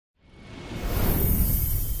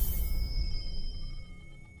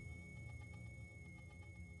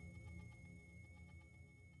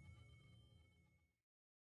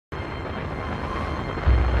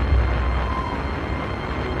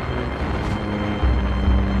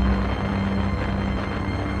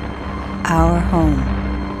our home.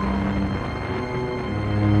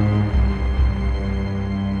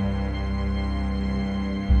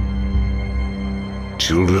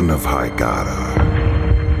 Children of Haigara,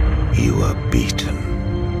 you are beaten.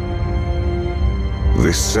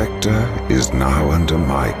 This sector is now under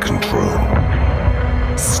my control.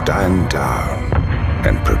 Stand down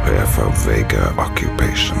and prepare for Vega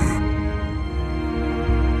occupation.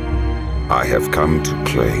 I have come to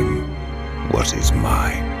claim what is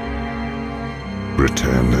mine.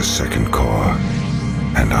 Return the second core,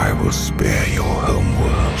 and I will spare your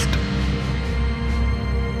homeworld.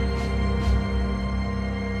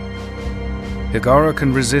 Haigara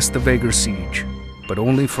can resist the Vega siege, but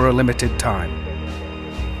only for a limited time.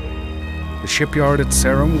 The shipyard at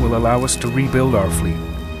Sarum will allow us to rebuild our fleet.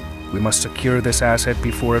 We must secure this asset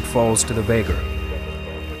before it falls to the Vega.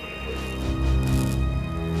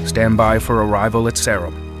 Stand by for arrival at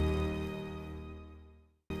Sarum.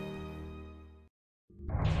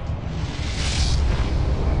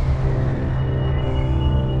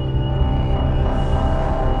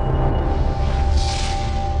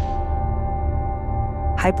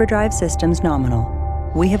 Hyperdrive systems nominal.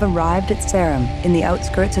 We have arrived at Sarum in the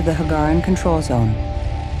outskirts of the Hagaran control zone.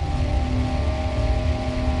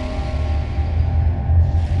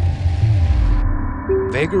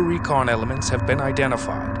 Vega recon elements have been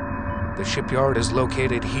identified. The shipyard is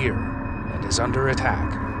located here and is under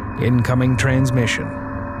attack. Incoming transmission.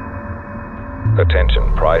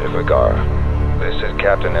 Attention, Pride of Hagar. This is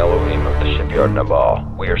Captain Elohim of the shipyard Nabal.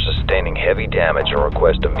 We are sustaining heavy damage and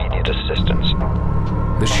request immediate assistance.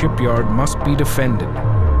 The shipyard must be defended.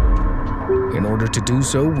 In order to do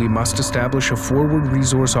so, we must establish a forward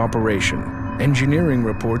resource operation. Engineering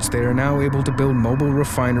reports they are now able to build mobile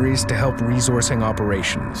refineries to help resourcing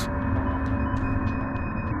operations.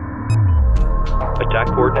 Attack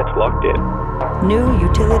coordinates locked in. New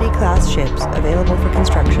utility-class ships available for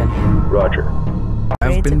construction. Roger.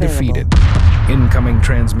 Have been defeated. Incoming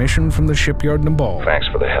transmission from the shipyard Nabal. Thanks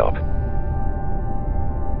for the help.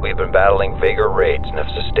 We've been battling Vega raids and have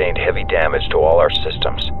sustained heavy damage to all our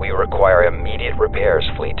systems. We require immediate repairs,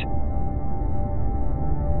 fleet.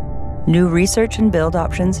 New research and build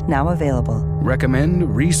options now available.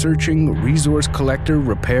 Recommend researching resource collector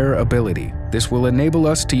repair ability. This will enable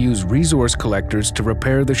us to use resource collectors to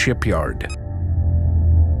repair the shipyard.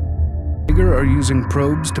 Vega are using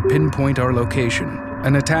probes to pinpoint our location.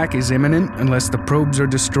 An attack is imminent unless the probes are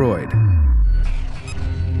destroyed.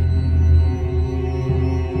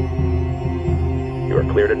 You are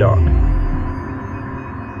clear to dock.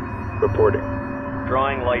 Reporting.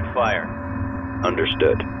 Drawing light fire.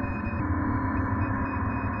 Understood.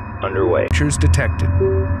 Underway. Signatures detected.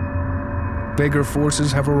 Vega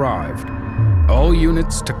forces have arrived. All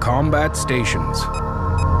units to combat stations.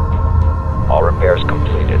 All repairs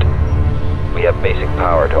completed. We have basic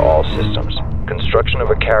power to all systems. Construction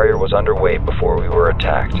of a carrier was underway before we were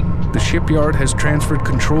attacked. The shipyard has transferred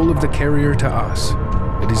control of the carrier to us.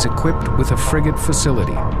 It is equipped with a frigate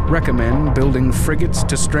facility. Recommend building frigates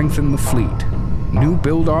to strengthen the fleet. New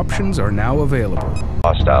build options are now available.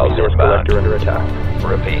 Hostiles Resource inbound. collector under attack.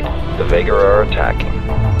 Repeat, the Vega are attacking.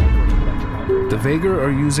 The Vega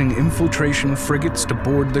are using infiltration frigates to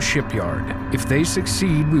board the shipyard. If they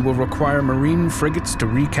succeed, we will require marine frigates to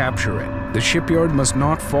recapture it. The shipyard must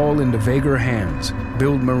not fall into Vega hands.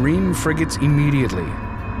 Build marine frigates immediately.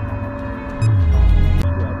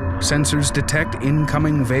 Sensors detect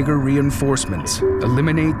incoming Vega reinforcements.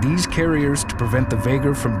 Eliminate these carriers to prevent the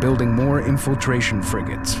Vega from building more infiltration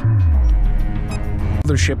frigates.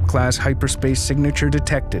 Mothership-class hyperspace signature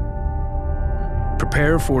detected.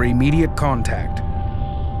 Prepare for immediate contact.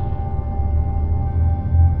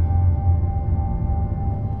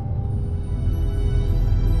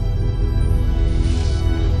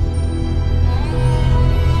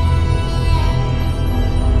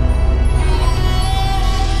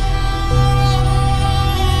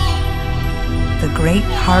 The great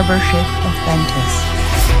harbor ship of Ventus.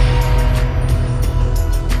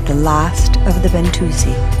 The last of the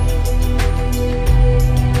Bentusi.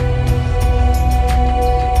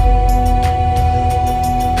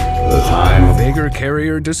 The time of Vega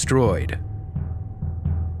carrier destroyed.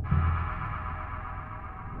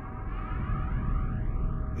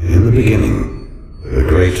 In the beginning, the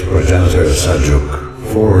great progenitor Sajuk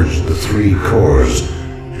forged the three cores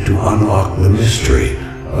to unlock the mystery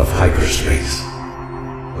of hyperspace.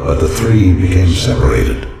 But the three became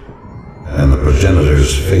separated, and the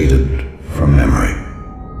progenitors faded from memory.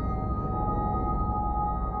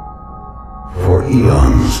 For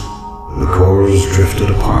eons, the cores drifted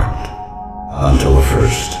apart, until the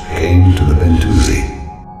first came to the Bentusi.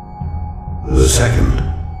 The second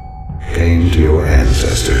came to your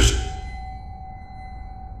ancestors.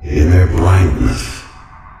 In their blindness,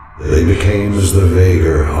 they became as the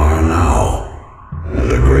Vagar are now,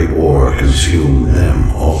 and a great war consumed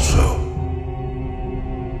them also.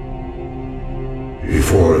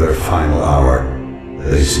 Before their final hour,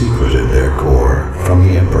 they secreted their core from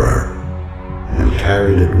the Emperor and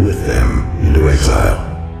carried it with them into exile.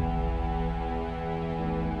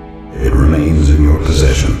 It remains in your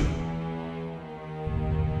possession.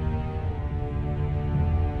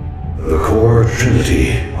 The core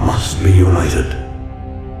trinity must be united.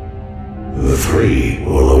 The three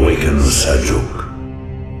will awaken Sajuk.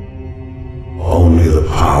 Only the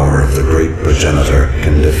power of the great progenitor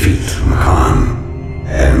can defeat Makan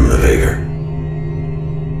and the Vagar.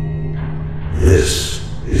 This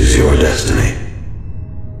is your destiny.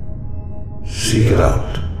 Seek it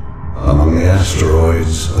out among the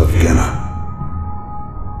asteroids of Genna.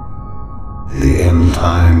 The end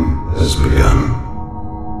time has begun.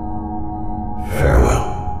 Farewell.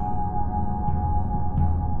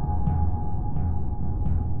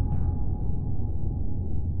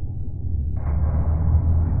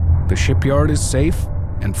 The shipyard is safe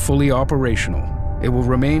and fully operational. It will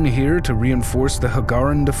remain here to reinforce the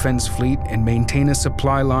Hagaran defense fleet and maintain a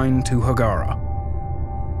supply line to Hagara.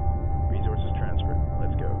 Resources transferred.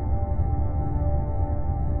 Let's go.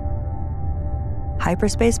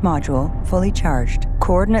 Hyperspace module fully charged.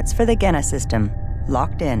 Coordinates for the Genna system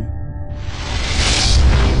locked in.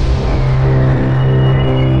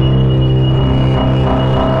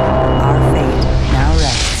 Our fate now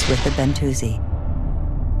rests with the Bentusi.